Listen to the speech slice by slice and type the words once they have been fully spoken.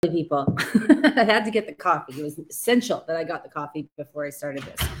People. I had to get the coffee. It was essential that I got the coffee before I started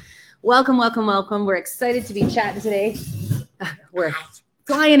this. Welcome, welcome, welcome. We're excited to be chatting today. We're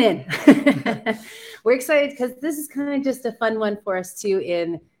flying in. We're excited because this is kind of just a fun one for us too,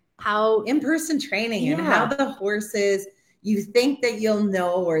 in how in-person training and how the horses, you think that you'll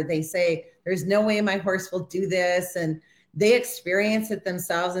know, or they say, there's no way my horse will do this. And they experience it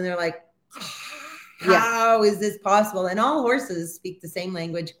themselves and they're like, how is this possible? And all horses speak the same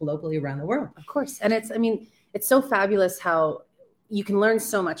language globally around the world. Of course. And it's so fabulous how you can learn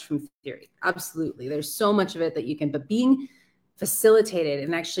so much from theory. Absolutely. There's so much of it that you can, but being facilitated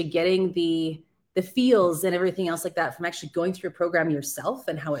and actually getting the feels and everything else like that from actually going through a program yourself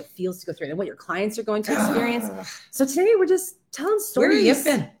and how it feels to go through it and what your clients are going to experience. So today we're just telling stories. We're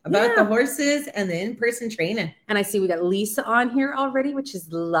yipping about the horses and the in-person training. And I see we got Lisa on here already, which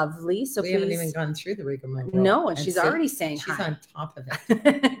is lovely. So we haven't even gone through the rigmarole. No, and she's already saying she's hi. On top of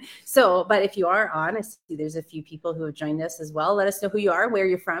it. So, but if you are on, I see there's a few people who have joined us as well. Let us know who you are, where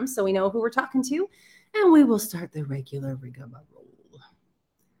you're from, so we know who we're talking to. And we will start the regular rigmarole,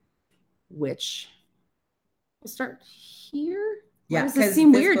 which we'll start here. Yeah, does this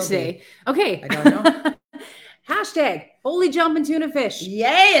seem weird today? Okay. I don't know. Hashtag holy jumping tuna fish.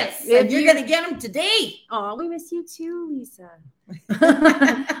 Yes. If you're going to get them today. Oh, we miss you too, Lisa.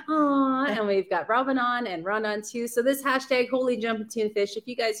 Aw, and we've got Robin on and Ron on too. So this hashtag holy jumping tuna fish, if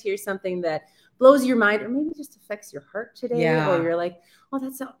you guys hear something that blows your mind or maybe just affects your heart today, or you're like, oh,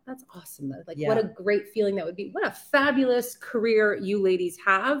 that's awesome. Like, what a great feeling that would be. What a fabulous career you ladies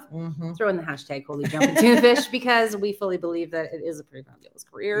have. Throw in the hashtag holy jumping tuna fish, because we fully believe that it is a pretty fabulous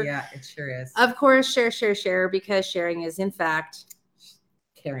career. Yeah, it sure is. Of course, share, because sharing is in fact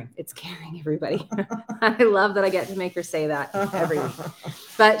caring. It's caring, everybody. I love that I get to make her say that every week.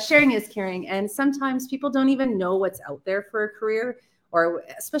 But sharing is caring. And sometimes people don't even know what's out there for a career, or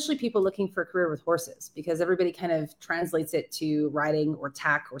especially people looking for a career with horses, because everybody kind of translates it to riding or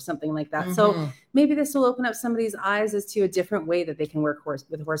tack or something like that. So maybe this will open up somebody's eyes as to a different way that they can work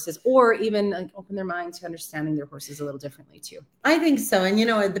with horses, or even open their mind to understanding their horses a little differently too. I think so. And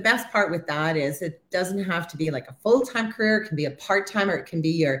the best part with that is it doesn't have to be like a full-time career. It can be a part-time, or it can be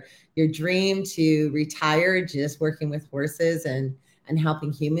your dream to retire just working with horses and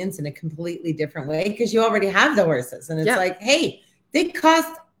helping humans in a completely different way, because you already have the horses. And it's like, hey, they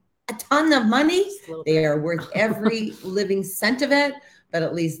cost a ton of money. They are worth every living cent of it. But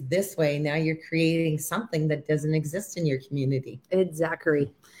at least this way, now you're creating something that doesn't exist in your community.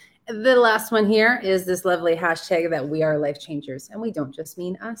 Exactly. The last one here is this lovely hashtag that we are life changers. And we don't just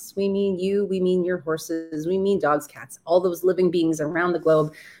mean us. We mean you. We mean your horses. We mean dogs, cats, all those living beings around the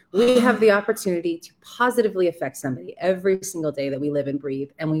globe. We have the opportunity to positively affect somebody every single day that we live and breathe.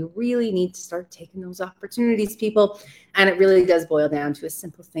 And we really need to start taking those opportunities, people. And it really does boil down to a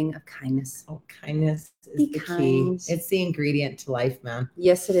simple thing of kindness. Oh, kindness is the key. It's the ingredient to life, man.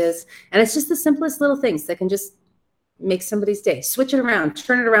 Yes, it is. And it's just the simplest little things that can just make somebody's day. Switch it around,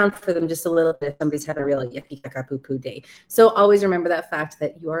 turn it around for them just a little bit if somebody's had a real yucky caca poo poo day. So always remember that fact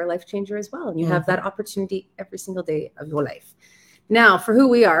that you are a life changer as well. And you have that opportunity every single day of your life. Now, for who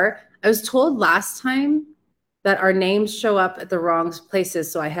we are, I was told last time that our names show up at the wrong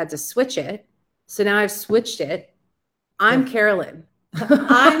places, so I had to switch it. So now I've switched it. I'm Carolyn.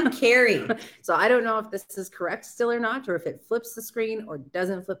 I'm Carrie. So I don't know if this is correct still or not, or if it flips the screen or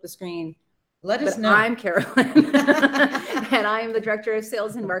doesn't flip the screen. Let us know. I'm Carolyn, and I am the Director of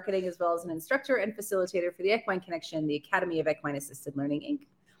Sales and Marketing, as well as an instructor and facilitator for the Equine Connection, the Academy of Equine Assisted Learning, Inc.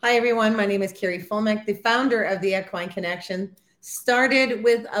 Hi, everyone. My name is Carrie Fulmick, the founder of the Equine Connection. Started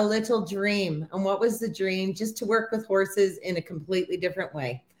with a little dream. And what was the dream? Just to work with horses in a completely different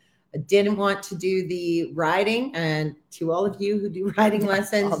way. I didn't want to do the riding. And to all of you who do riding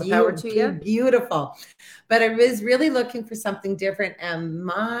lessons, you do beautiful. But I was really looking for something different. And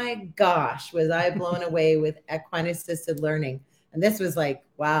my gosh, was I blown away with equine assisted learning. And this was like,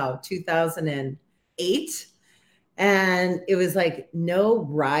 wow, 2008. And it was like no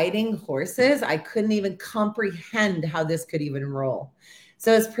riding horses. I couldn't even comprehend how this could even roll.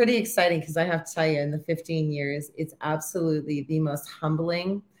 So it's pretty exciting, because I have to tell you, in the 15 years, it's absolutely the most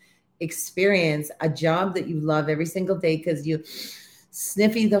humbling experience, a job that you love every single day, because you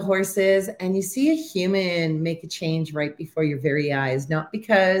sniffy the horses and you see a human make a change right before your very eyes, not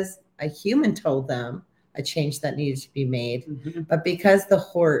because a human told them a change that needed to be made, but because the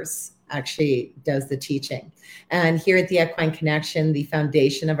horse actually does the teaching. And here at the Equine Connection, the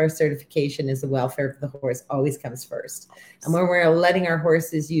foundation of our certification is the welfare of the horse always comes first. And when we're letting our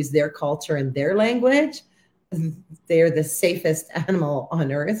horses use their culture and their language, they're the safest animal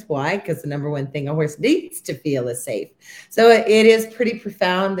on earth. Why? Because the number one thing a horse needs to feel is safe. So it is pretty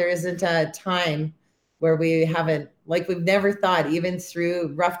profound. There isn't a time where we haven't, like we've never thought, even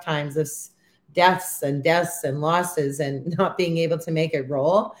through rough times of deaths and losses and not being able to make it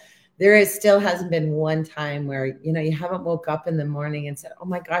roll. Still hasn't been one time where, you haven't woke up in the morning and said, oh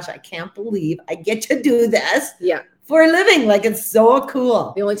my gosh, I can't believe I get to do this. Yeah. For a living. Like, it's so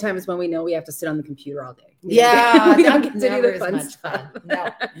cool. The only time is when we know we have to sit on the computer all day. Yeah. We don't get to do the fun stuff.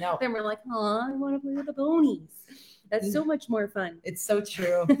 No. Then we're like, oh, I want to play with the ponies. That's so much more fun. It's so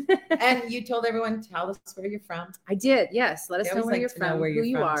true. And you told everyone, tell us where you're from. I did. Yes. Let us know where you're from, who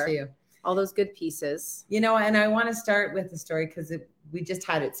you are. Too. All those good pieces. And I want to start with the story because we just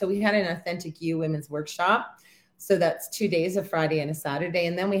had it. So we had an Authentic You Women's Workshop. So that's 2 days, a Friday and a Saturday.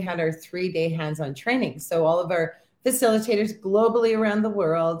 And then we had our 3-day hands-on training. So all of our facilitators globally around the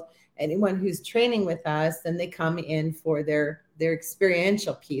world, anyone who's training with us, then they come in for their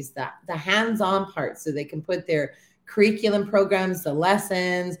experiential piece, the hands-on part, so they can put their curriculum programs, the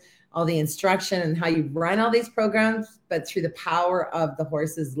lessons, all the instruction and how you run all these programs, but through the power of the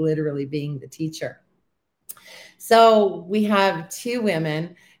horses literally being the teacher. So we have 2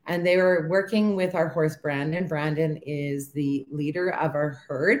 women, and they were working with our horse, Brandon. Brandon is the leader of our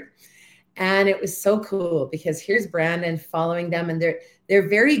herd. And it was so cool because here's Brandon following them, and they're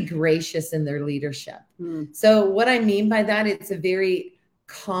very gracious in their leadership. So what I mean by that, it's a very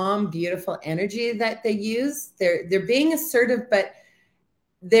calm, beautiful energy that they use. They're being assertive, but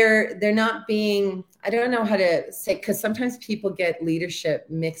they're not being, I don't know how to say, because sometimes people get leadership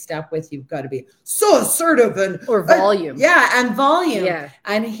mixed up with, you've got to be so assertive or volume. And volume. Yeah.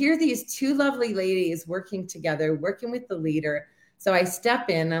 And here these 2 lovely ladies working together, working with the leader. So I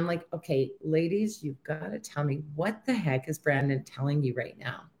step in, I'm like, okay, ladies, you've got to tell me, what the heck is Brandon telling you right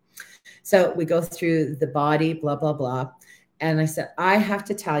now? So we go through the body, blah, blah, blah. And I said, I have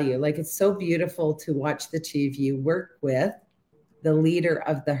to tell you, like, it's so beautiful to watch the 2 of you work with the leader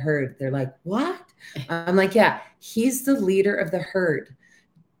of the herd. They're like, what? I'm like, yeah, he's the leader of the herd.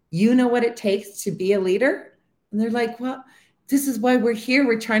 You know what it takes to be a leader? And they're like, well, this is why we're here.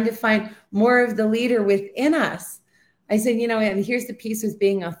 We're trying to find more of the leader within us. I said, and here's the piece with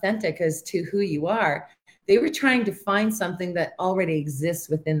being authentic as to who you are. They were trying to find something that already exists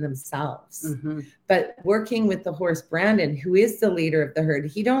within themselves. Mm-hmm. But working with the horse, Brandon, who is the leader of the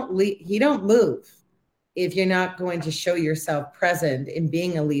herd, he don't move if you're not going to show yourself present in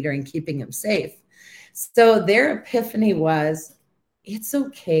being a leader and keeping him safe. So their epiphany was, it's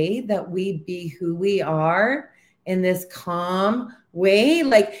okay that we be who we are in this calm way.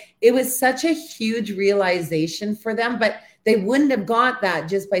 Like, it was such a huge realization for them, but they wouldn't have got that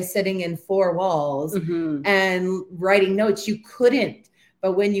just by sitting in 4 walls and writing notes. You couldn't.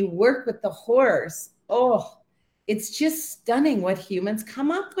 But when you work with the horse, it's just stunning what humans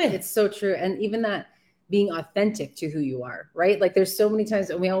come up with. It's so true. And even that being authentic to who you are, right? Like, there's so many times,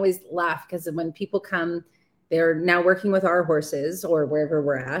 and we always laugh because when people come, they're now working with our horses or wherever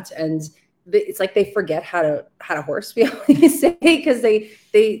we're at, and it's like they forget how to horse, we always say, because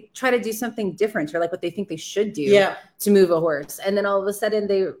they try to do something different, or like what they think they should do to move a horse. And then all of a sudden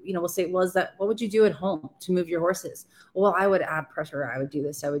they, will say, well, what would you do at home to move your horses? Well, I would add pressure. I would do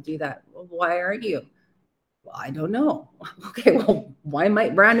this. I would do that. Well, why aren't you? Well, I don't know. Okay, well, why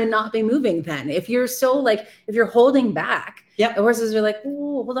might Brandon not be moving then? If you're if you're holding back, the horses are like,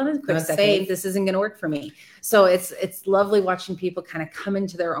 oh, hold on a quick second. Safe. This isn't going to work for me. So it's lovely watching people kind of come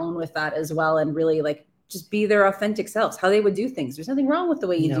into their own with that as well, and really just be their authentic selves, how they would do things. There's nothing wrong with the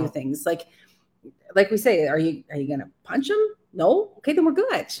way you do things. Like we say, are you going to punch them? No? Okay, then we're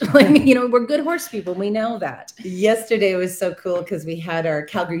good. We're good horse people. We know that. Yesterday was so cool because we had our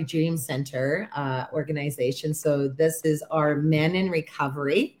Calgary Dream Center organization. So this is our men in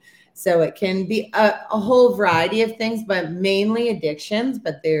recovery. So it can be a whole variety of things, but mainly addictions.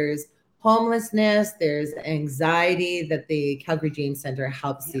 But there's homelessness, there's anxiety that the Calgary Dream Center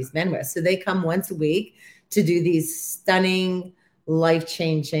helps these men with. So they come once a week to do these stunning,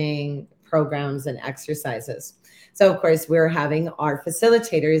 life-changing programs and exercises. So, of course, we're having our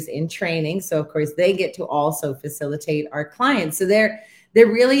facilitators in training. So, of course, they get to also facilitate our clients. So they're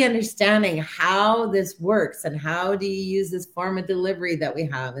really understanding how this works and how do you use this form of delivery that we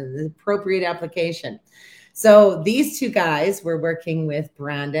have and the appropriate application. So these 2 guys were working with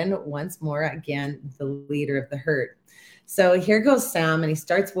Brandon, once more, again, the leader of the herd. So here goes Sam, and he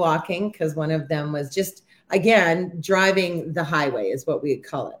starts walking because one of them was just, again, driving the highway is what we'd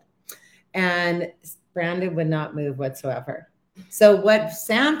call it. And Brandon would not move whatsoever. So what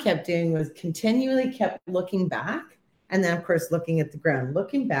Sam kept doing was continually kept looking back And then, of course, looking at the ground,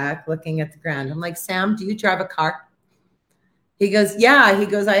 looking back, looking at the ground. I'm like, Sam, do you drive a car? He goes, yeah. He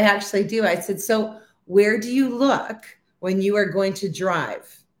goes, I actually do. I said, so where do you look when you are going to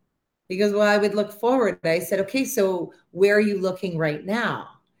drive? He goes, well, I would look forward. I said, okay, so where are you looking right now?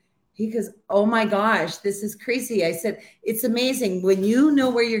 He goes, oh my gosh, this is crazy. I said, it's amazing when you know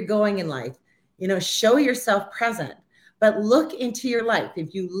where you're going in life, show yourself present, but look into your life.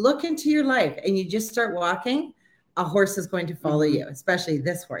 If you look into your life and you just start walking, a horse is going to follow you, especially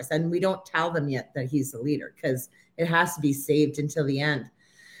this horse. And we don't tell them yet that he's the leader because it has to be saved until the end.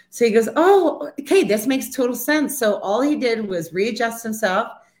 So he goes, oh, okay, this makes total sense. So all he did was readjust himself.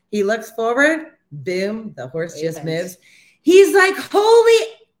 He looks forward, boom, the horse just moves. He's like, holy,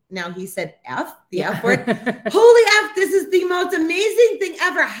 now he said F, the F word. Holy F, this is the most amazing thing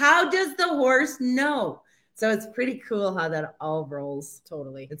ever. How does the horse know? So it's pretty cool how that all rolls.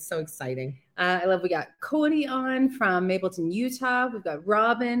 Totally. It's so exciting. I love we got Cody on from Mapleton, Utah. We've got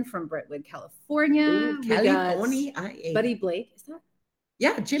Robin from Brentwood, California. Ooh, we got Buddy Blake. Is that?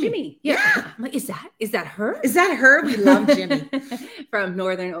 Yeah, Jimmy. Yeah. I'm like, is that her? Is that her? We love Jimmy. From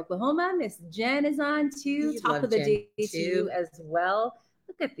Northern Oklahoma. Miss Jen is on too. Top of the day too as well.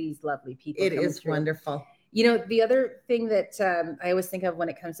 Look at these lovely people. It is wonderful. The other thing that I always think of when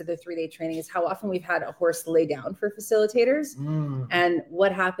it comes to the 3-day training is how often we've had a horse lay down for facilitators. And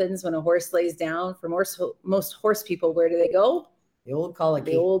what happens when a horse lays down for most horse people, where do they go? The old colic.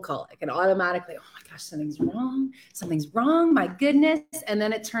 And automatically, oh my gosh, something's wrong, my goodness. And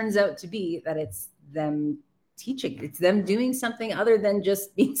then it turns out to be that it's them teaching. It's them doing something other than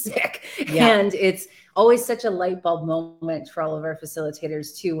just being sick. Yeah. And it's always such a light bulb moment for all of our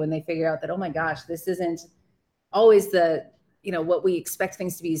facilitators too, when they figure out that, oh my gosh, this isn't always the, what we expect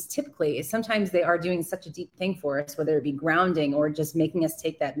things to be is typically. Sometimes they are doing such a deep thing for us, whether it be grounding or just making us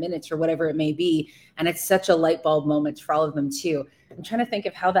take that minute or whatever it may be. And it's such a light bulb moment for all of them too. I'm trying to think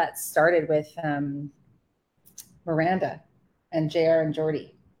of how that started with Miranda and JR and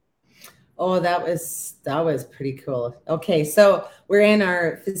Jordy. Oh, that was pretty cool. Okay, so we're in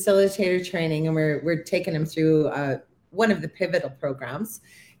our facilitator training and we're taking them through one of the pivotal programs,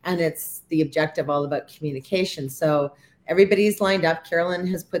 and it's the objective all about communication. So everybody's lined up. Carolyn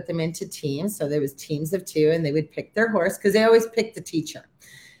has put them into teams. So there was teams of 2, and they would pick their horse because they always pick the teacher.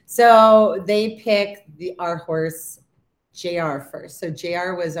 So they picked our horse JR first. So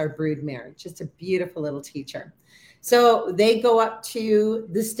JR was our brood mare, just a beautiful little teacher. So they go up to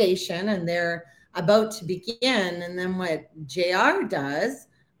the station and they're about to begin. And then what JR does,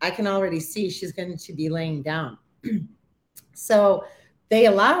 I can already see she's going to be laying down. So they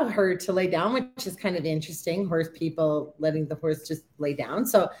allow her to lay down, which is kind of interesting. Horse people letting the horse just lay down.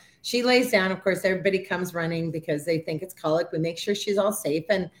 So she lays down. Of course, everybody comes running because they think it's colic. We make sure she's all safe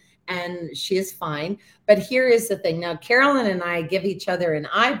and she is fine. But here is the thing. Now, Carolyn and I give each other an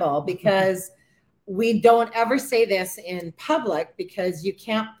eyeball because we don't ever say this in public because you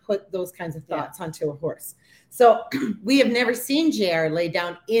can't put those kinds of thoughts onto a horse. So we have never seen JR lay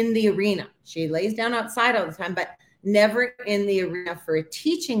down in the arena. She lays down outside all the time, but never in the arena for a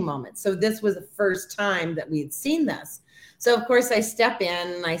teaching moment. So this was the first time that we had seen this. So of course I step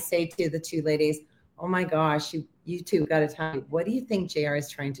in and I say to the 2 ladies, oh my gosh, you 2 got to tell me, what do you think JR is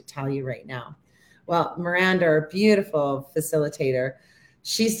trying to tell you right now? Well, Miranda, our beautiful facilitator,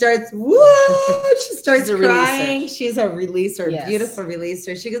 she starts crying. She's a releaser, beautiful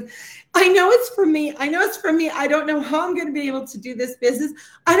releaser. She goes, I know it's for me. I don't know how I'm going to be able to do this business.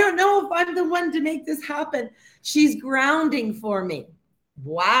 I don't know if I'm the one to make this happen. She's grounding for me.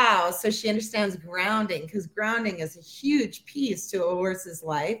 Wow. So she understands grounding, because grounding is a huge piece to a horse's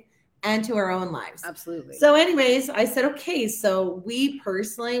life and to our own lives. Absolutely. So anyways, I said, okay, so we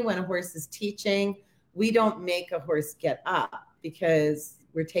personally, when a horse is teaching, we don't make a horse get up, because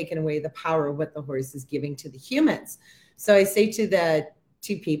we're taking away the power of what the horse is giving to the humans. So I say to the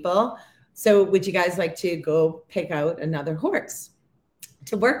 2 people, so would you guys like to go pick out another horse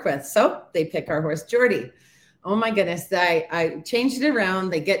to work with? So they pick our horse, Jordy. Oh my goodness, I changed it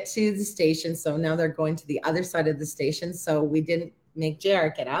around. They get to the station. So now they're going to the other side of the station. So we didn't make JR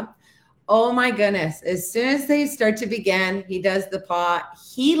get up. Oh my goodness. As soon as they start to begin, he does the paw,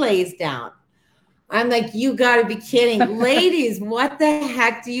 he lays down. I'm like, you got to be kidding. Ladies, what the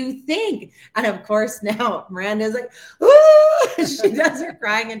heck do you think? And of course, now Miranda's like, ooh, she does her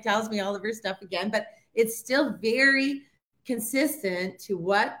crying and tells me all of her stuff again. But it's still very consistent to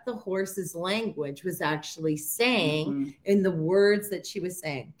what the horse's language was actually saying in the words that she was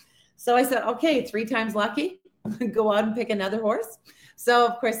saying. So I said, okay, 3 times lucky, go out and pick another horse. So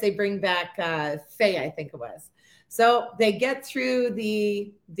of course they bring back Faye, I think it was. So they get through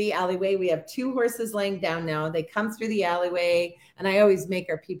the alleyway. We have 2 horses laying down now. They come through the alleyway, and I always make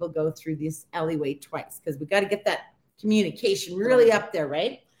our people go through this alleyway twice because we got to get that communication really up there,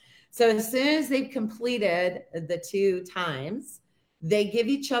 right? So as soon as they've completed the 2 times, they give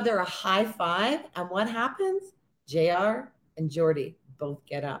each other a high five, and what happens? JR and Jordy both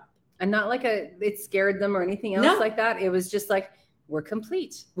get up. And not like it scared them or anything else like that. It was just like, we're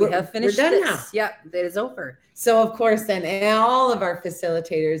complete. We have finished we're done this. now. Yeah, it is over. So of course, then all of our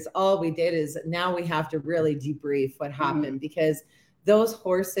facilitators, all we did is now we have to really debrief what happened because those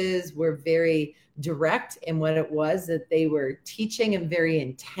horses were very direct in what it was that they were teaching and very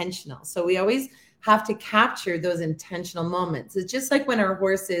intentional. So we always have to capture those intentional moments. It's just like when our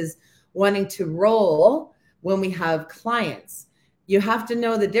horse is wanting to roll when we have clients. You have to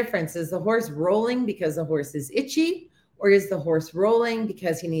know the difference. Is the horse rolling because the horse is itchy? Or is the horse rolling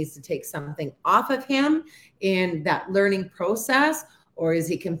because he needs to take something off of him in that learning process? Or is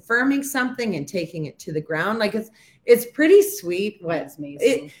he confirming something and taking it to the ground? Like it's pretty sweet. What's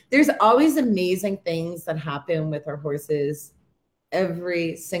amazing. There's always amazing things that happen with our horses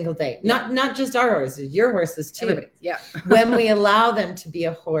every single day. Yeah. Not just our horses, your horses too. Everybody. Yeah. When we allow them to be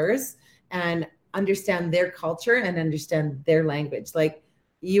a horse and understand their culture and understand their language, like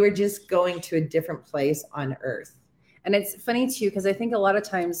you are just going to a different place on earth. And it's funny too, because I think a lot of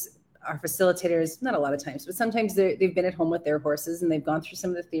times our facilitators, not a lot of times, but sometimes they've been at home with their horses and they've gone through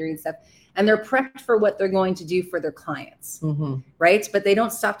some of the theory and stuff, and they're prepped for what they're going to do for their clients, right? But they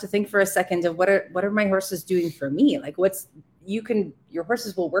don't stop to think for a second of what are my horses doing for me? Like your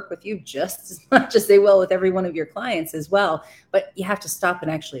horses will work with you just as much as they will with every one of your clients as well. But you have to stop and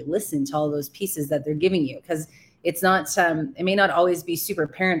actually listen to all those pieces that they're giving you, because it's not, it may not always be super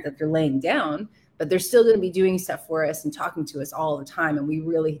apparent that they're laying down, but they're still going to be doing stuff for us and talking to us all the time. And we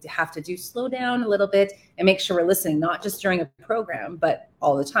really have to slow down a little bit and make sure we're listening, not just during a program, but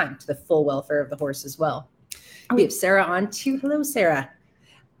all the time, to the full welfare of the horse as well. We have Sarah on too. Hello, Sarah.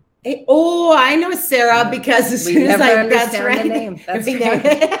 Hey, oh, I know Sarah because as soon as I that's right. The name. That's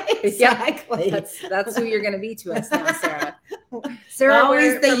right. Exactly. Yeah, that's who you're going to be to us now, Sarah. Sarah,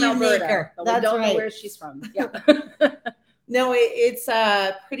 always the uniquer. That's we don't right. know where she's from. Yeah. No, it's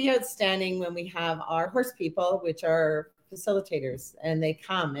pretty outstanding when we have our horse people, which are facilitators, and they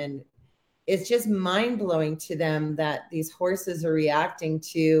come, and it's just mind-blowing to them that these horses are reacting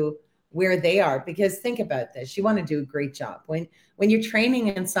to where they are. Because think about this, you want to do a great job. When you're training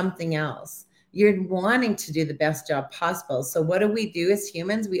in something else, you're wanting to do the best job possible. So what do we do as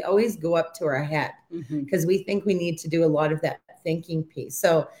humans? We always go up to our head because we think we need to do a lot of that thinking piece.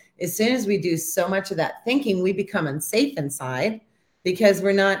 So as soon as we do so much of that thinking, we become unsafe inside because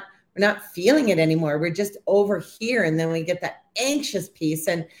we're not feeling it anymore. We're just over here. And then we get that anxious piece,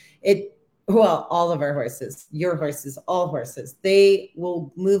 and all of our horses, your horses, all horses, they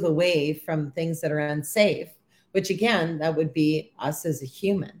will move away from things that are unsafe, which again, that would be us as a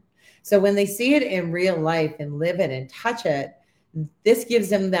human. So when they see it in real life and live it and touch it, this gives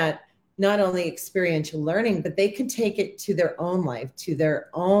them that not only experiential learning, but they can take it to their own life, to their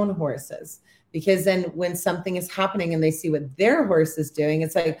own horses. Because then when something is happening and they see what their horse is doing,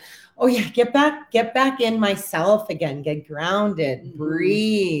 it's like, oh yeah, get back in myself again, get grounded,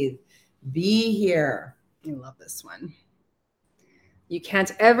 breathe, be here. I love this one. You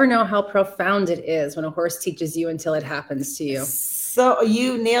can't ever know how profound it is when a horse teaches you until it happens to you. So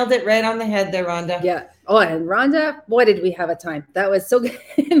you nailed it right on the head there, Rhonda. Yeah. Oh, and Rhonda, boy, did we have a time. That was so good.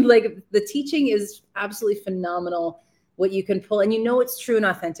 Like, the teaching is absolutely phenomenal, what you can pull. And you know it's true and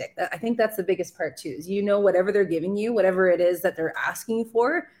authentic. I think that's the biggest part too, is whatever they're giving you, whatever it is that they're asking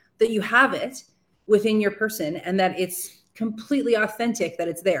for, that you have it within your person and that it's completely authentic, that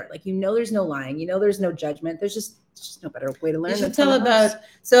it's there. Like, there's no lying, there's no judgment. There's just no better way to learn. You should tell about,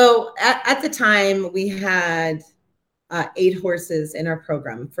 so at the time we had 8 horses in our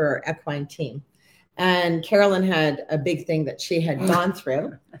program for our equine team. And Carolyn had a big thing that she had gone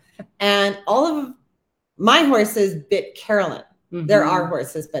through. And all of my horses bit Carolyn. They're our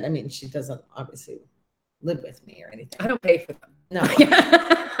horses, but I mean, she doesn't obviously live with me or anything. I don't pay for them. No.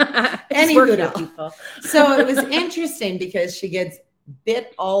 Anywho, so it was interesting because she gets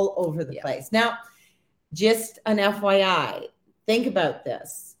bit all over the place. Now, just an FYI, think about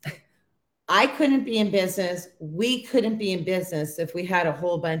this. I couldn't be in business. We couldn't be in business if we had a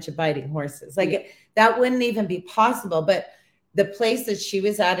whole bunch of biting horses. That wouldn't even be possible. But the place that she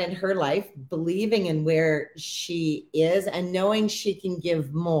was at in her life, believing in where she is and knowing she can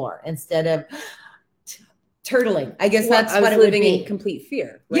give more instead of turtling. I guess that's what it would be. Living in complete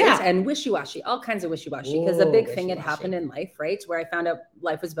fear, right? Yeah. And wishy-washy, all kinds of wishy-washy. Because a big thing had happened in life, right? Where I found out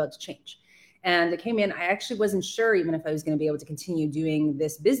life was about to change. And I came in, I actually wasn't sure even if I was going to be able to continue doing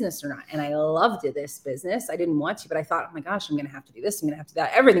this business or not. And I loved this business. I didn't want to, but I thought, oh my gosh, I'm going to have to do this. I'm going to have to do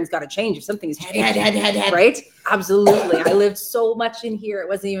that. Everything's got to change if something is changing, right? Absolutely. I lived so much in here. It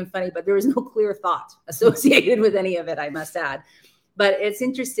wasn't even funny, but there was no clear thought associated with any of it, I must add. But it's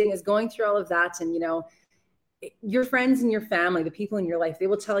interesting is going through all of that. And, your friends and your family, the people in your life, they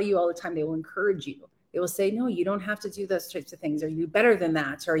will tell you all the time, they will encourage you. They will say, no, you don't have to do those types of things. Or you better than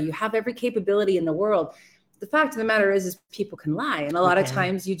that, or you have every capability in the world. The fact of the matter is people can lie. And a lot of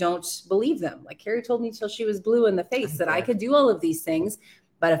times you don't believe them. Like Carrie told me till she was blue in the face that I could do all of these things.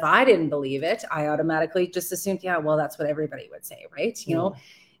 But if I didn't believe it, I automatically just assumed, yeah, well, that's what everybody would say, right?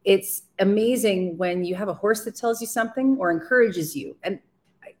 It's amazing when you have a horse that tells you something or encourages you. And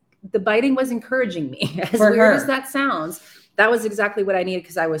the biting was encouraging me. As weird as that sounds, that was exactly what I needed,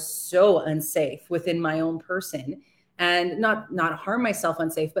 because I was so unsafe within my own person, and not harm myself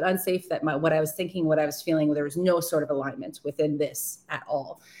unsafe, but unsafe that what I was thinking, what I was feeling, there was no sort of alignment within this at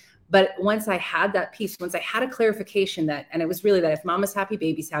all. But once I had that piece, once I had a clarification and it was really that if mama's happy,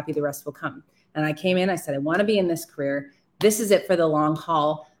 baby's happy, the rest will come. And I came in, I said, I want to be in this career. This is it for the long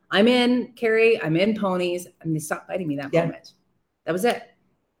haul. I'm in, Carrie, I'm in ponies. And they stopped biting me that moment. That was it.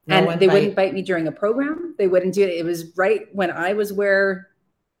 And they wouldn't bite me during a program. They wouldn't do it. It was right when I was where,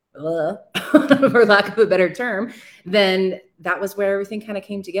 for lack of a better term, then that was where everything kind of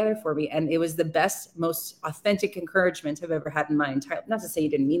came together for me. And it was the best, most authentic encouragement I've ever had in my entire, not to say you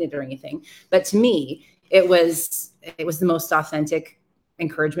didn't mean it or anything, but to me, it was the most authentic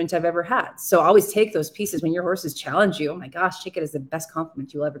encouragement I've ever had. So always take those pieces when your horses challenge you. Oh my gosh, take it as the best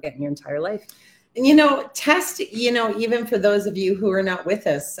compliment you'll ever get in your entire life. Test, even for those of you who are not with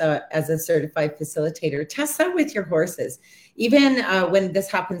us as a certified facilitator, test that with your horses. Even when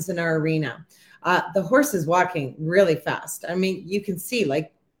this happens in our arena, the horse is walking really fast. I mean, you can see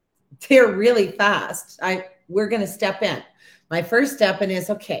like they're really fast. We're going to step in. My first step in is,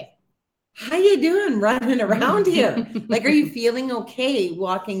 okay, how you doing running around here? Like, are you feeling okay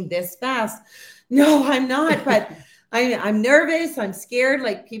walking this fast? No, I'm not, but I'm nervous. I'm scared.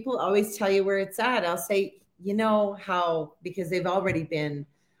 Like, people always tell you where it's at. I'll say, how, because they've already been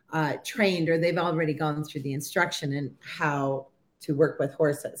trained, or they've already gone through the instruction and how to work with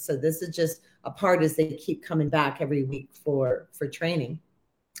horses. So this is just a part as they keep coming back every week for training,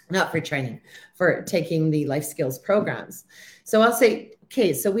 not for training, for taking the life skills programs. So I'll say,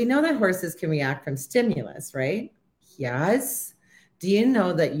 okay, so we know that horses can react from stimulus, right? Yes. Do you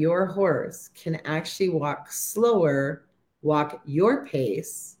know that your horse can actually walk slower, walk your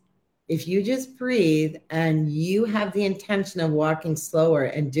pace? If you just breathe and you have the intention of walking slower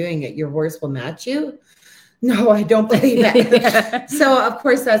and doing it, your horse will match you? No, I don't believe it. So, of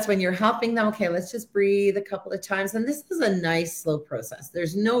course, that's when you're helping them. Okay, let's just breathe a couple of times. And this is a nice, slow process.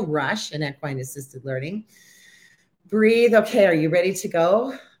 There's no rush in equine assisted learning. Breathe. Okay, are you ready to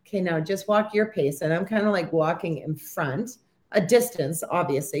go? Okay, now just walk your pace. And I'm kind of like walking in front, a distance,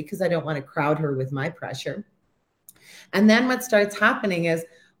 obviously, because I don't want to crowd her with my pressure. And then what starts happening is,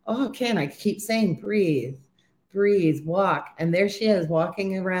 okay, and I keep saying, breathe, breathe, walk. And there she is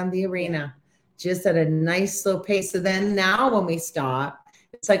walking around the arena, just at a nice slow pace. So then now when we stop,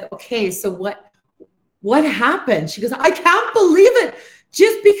 it's like, okay, so what happened? She goes, I can't believe it.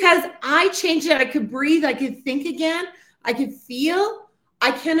 Just because I changed it, I could breathe, I could think again, I could feel.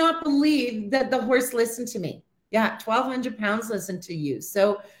 I cannot believe that the horse listened to me. Yeah, 1,200 pounds listened to you.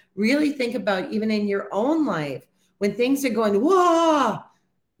 So really think about, even in your own life, when things are going, whoa,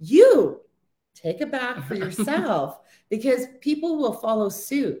 you take it back for yourself, because people will follow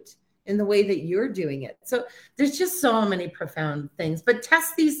suit in the way that you're doing it. So there's just so many profound things, but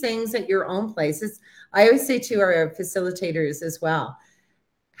test these things at your own place. I always say to our facilitators as well,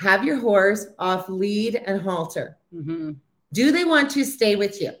 have your horse off lead and halter. Mm-hmm. Do they want to stay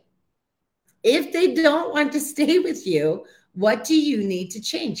with you? If they don't want to stay with you, what do you need to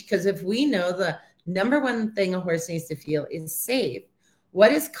change? Because if we know the number one thing a horse needs to feel is safe,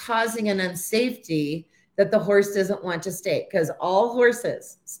 what is causing an unsafety that the horse doesn't want to stay? Because all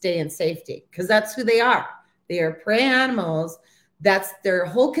horses stay in safety, because that's who they are. They are prey animals. That's their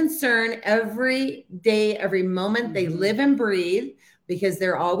whole concern every day, every moment. They live and breathe, because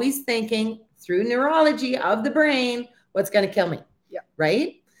they're always thinking through neurology of the brain, what's going to kill me,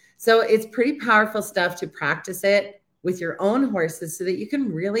 right? So it's pretty powerful stuff to practice it with your own horses, so that you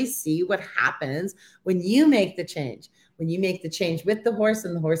can really see what happens when you make the change. When you make the change with the horse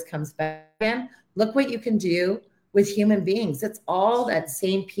and the horse comes back in, look what you can do with human beings. It's all that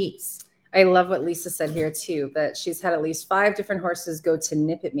same piece. I love what Lisa said here too, that she's had at least 5 different horses go to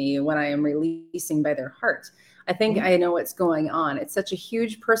nip at me when I am releasing by their heart. I think I know what's going on. It's such a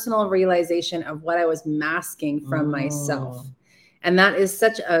huge personal realization of what I was masking from myself. And that is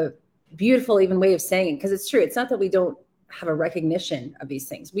such a beautiful even way of saying it, because it's true. It's not that we don't have a recognition of these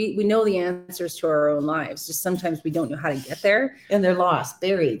things. We know the answers to our own lives. Just sometimes we don't know how to get there. And they're lost,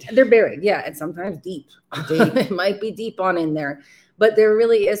 buried. They're buried, yeah, and sometimes deep. It might be deep on in there. But there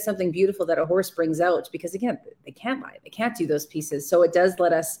really is something beautiful that a horse brings out, because again, they can't lie. They can't do those pieces. So it does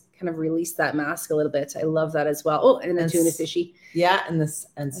let us kind of release that mask a little bit. I love that as well. Oh, and the tuna fishy. Yeah,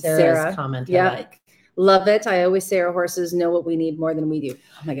 and Sarah's comment. Yeah. I like. Love it. I always say our horses know what we need more than we do.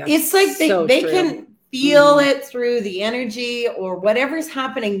 Oh my gosh. It's like they can feel it through the energy or whatever's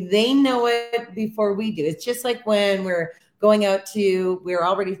happening. They know it before we do. It's just like when we're going out we're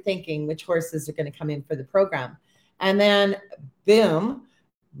already thinking which horses are going to come in for the program. And then boom,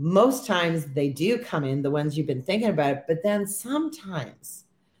 most times they do come in, the ones you've been thinking about. But then sometimes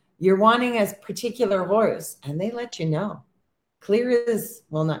you're wanting a particular horse and they let you know.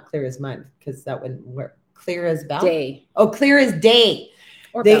 Not clear as mud, because that wouldn't work. Clear as bell? Day. Oh, clear as day.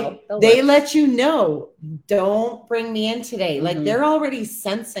 Or they let you know, don't bring me in today. Like they're already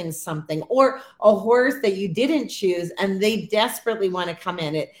sensing something, or a horse that you didn't choose and they desperately want to come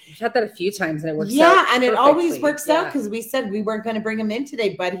in. We've had that a few times and it works out. Yeah, and it always works out, because we said we weren't going to bring him in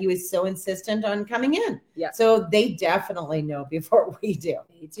today, but he was so insistent on coming in. Yeah. So they definitely know before we do.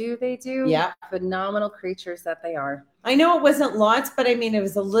 They do. Yeah. Phenomenal creatures that they are. I know it wasn't lots, but I mean, it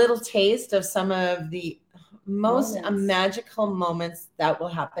was a little taste of some of the most magical moments that will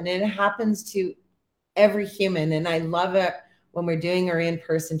happen. And it happens to every human. And I love it when we're doing our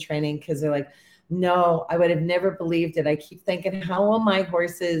in-person training, because they're like, no, I would have never believed it. I keep thinking, how will my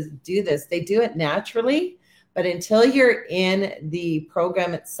horses do this? They do it naturally, but until you're in the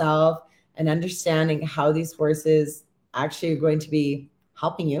program itself and understanding how these horses actually are going to be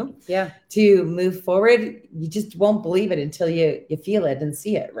helping you to move forward, you just won't believe it until you feel it and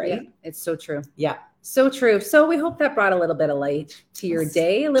see it, right? Yeah, it's so true. Yeah. So true. So we hope that brought a little bit of light to your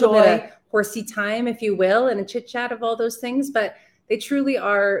day, a little bit of horsey time, if you will, and a chit chat of all those things. But they truly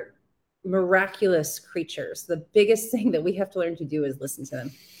are miraculous creatures. The biggest thing that we have to learn to do is listen to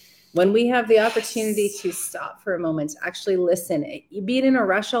them. When we have the opportunity to stop for a moment, actually listen, being in a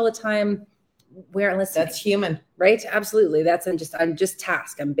rush all the time, we aren't listening. That's human, right? Absolutely. I'm just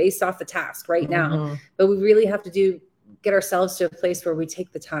task. I'm based off the task right now. But we really have to get ourselves to a place where we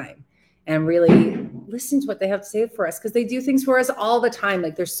take the time and really listen to what they have to say for us, because they do things for us all the time.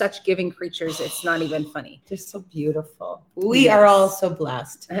 Like, they're such giving creatures. It's not even funny. They're so beautiful. We are all so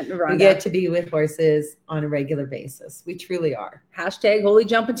blessed. We get to be with horses on a regular basis. We truly are. Hashtag holy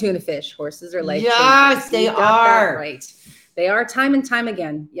jumping tuna fish. Horses are life changers. Yes, they are. Right. They are, time and time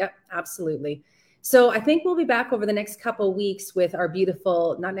again. Yep, absolutely. So I think we'll be back over the next couple of weeks with our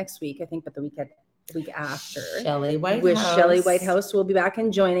beautiful, not next week, I think, but the week after. Shelley Whitehouse. Shelley Whitehouse will be back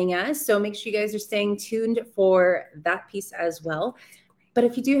and joining us. So make sure you guys are staying tuned for that piece as well. But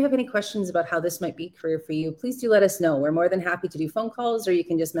if you do have any questions about how this might be a career for you, please do let us know. We're more than happy to do phone calls, or you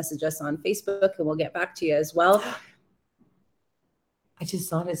can just message us on Facebook and we'll get back to you as well. I just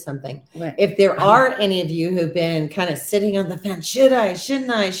thought of something. What? If there are any of you who've been kind of sitting on the fence, should I, shouldn't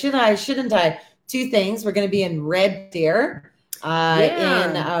I, shouldn't I? Two things. We're going to be in Red Deer in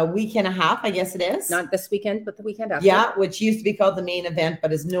a week and a half, I guess it is. Not this weekend, but the weekend after. Yeah, which used to be called the main event,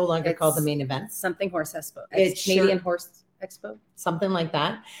 but is no longer called the main event. Something Horse Expo. It's Canadian Horse Expo. Something like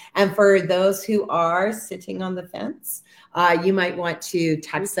that. And for those who are sitting on the fence, you might want to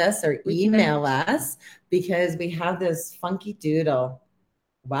text us or email us, because we have this funky doodle.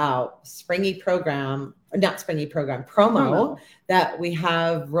 Wow, promo that we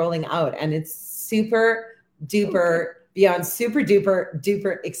have rolling out, and it's super duper beyond super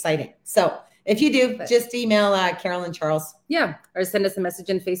duper exciting. So if you do, just email Carol and Charles. Yeah, or send us a message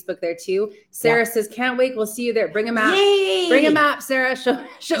on Facebook there too. Sarah says, "Can't wait. We'll see you there. Bring a map. Yay! Bring a map, Sarah. Show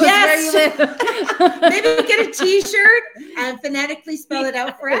us where you live. Maybe we get a T-shirt and phonetically spell it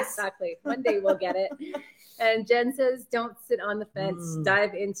out for us. Exactly. One day we'll get it." And Jen says, "Don't sit on the fence.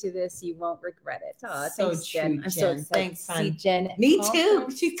 Dive into this. You won't regret it." Oh, thanks, Jen. I'm so excited. Thanks, to see Jen. Me too.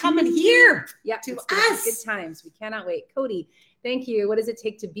 She's coming here. Yeah, to us. Good times. We cannot wait. Cody, thank you. What does it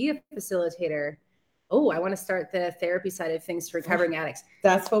take to be a facilitator? Oh, I want to start the therapy side of things for recovering addicts.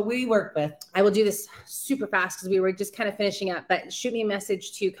 That's what we work with. I will do this super fast because we were just kind of finishing up, but shoot me a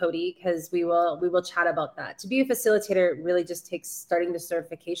message to Cody, because we will chat about that. To be a facilitator really just takes starting the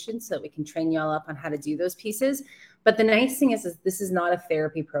certification so that we can train you all up on how to do those pieces. But the nice thing is this is not a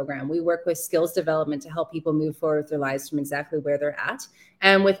therapy program. We work with skills development to help people move forward with their lives from exactly where they're at.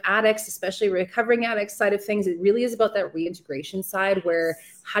 And with addicts, especially recovering addicts side of things, it really is about that reintegration side where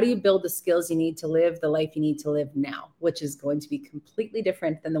how do you build the skills you need to live the life you need to live now, which is going to be completely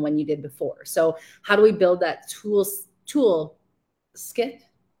different than the one you did before. So how do we build that tool skit?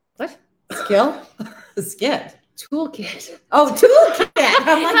 What? Skill? Skit. Toolkit. Oh, toolkit.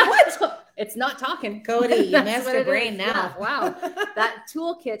 I'm like, what? It's not talking. Cody, you messed your brain now. Yeah, wow. That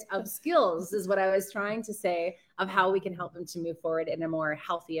toolkit of skills is what I was trying to say of how we can help them to move forward in a more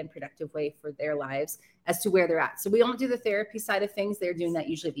healthy and productive way for their lives as to where they're at. So we don't do the therapy side of things. They're doing that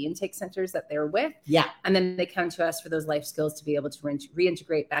usually at the intake centers that they're with. Yeah. And then they come to us for those life skills to be able to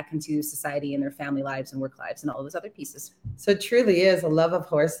reintegrate back into society and their family lives and work lives and all those other pieces. So it truly is a love of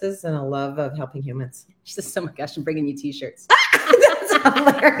horses and a love of helping humans. She says, oh my gosh, I'm bringing you t-shirts. That's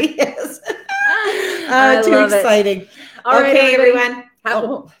hilarious. Too exciting. All right, everyone.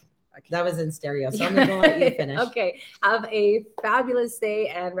 Okay. That was in stereo, so I'm going to let you finish. Okay. Have a fabulous day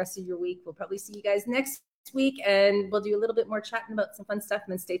and rest of your week. We'll probably see you guys next week, and we'll do a little bit more chatting about some fun stuff,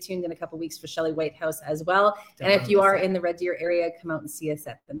 and then stay tuned in a couple weeks for Shelley Whitehouse as well. And if you are in the Red Deer area, come out and see us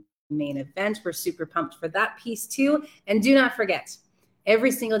at the main event. We're super pumped for that piece too. And do not forget,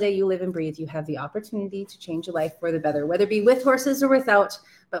 every single day you live and breathe, you have the opportunity to change your life for the better, whether it be with horses or without.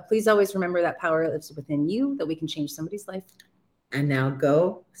 But please always remember that power lives within you, that we can change somebody's life. And now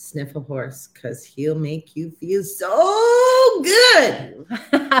go sniff a horse because he'll make you feel so good.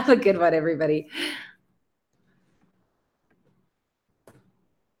 Have a good one, everybody.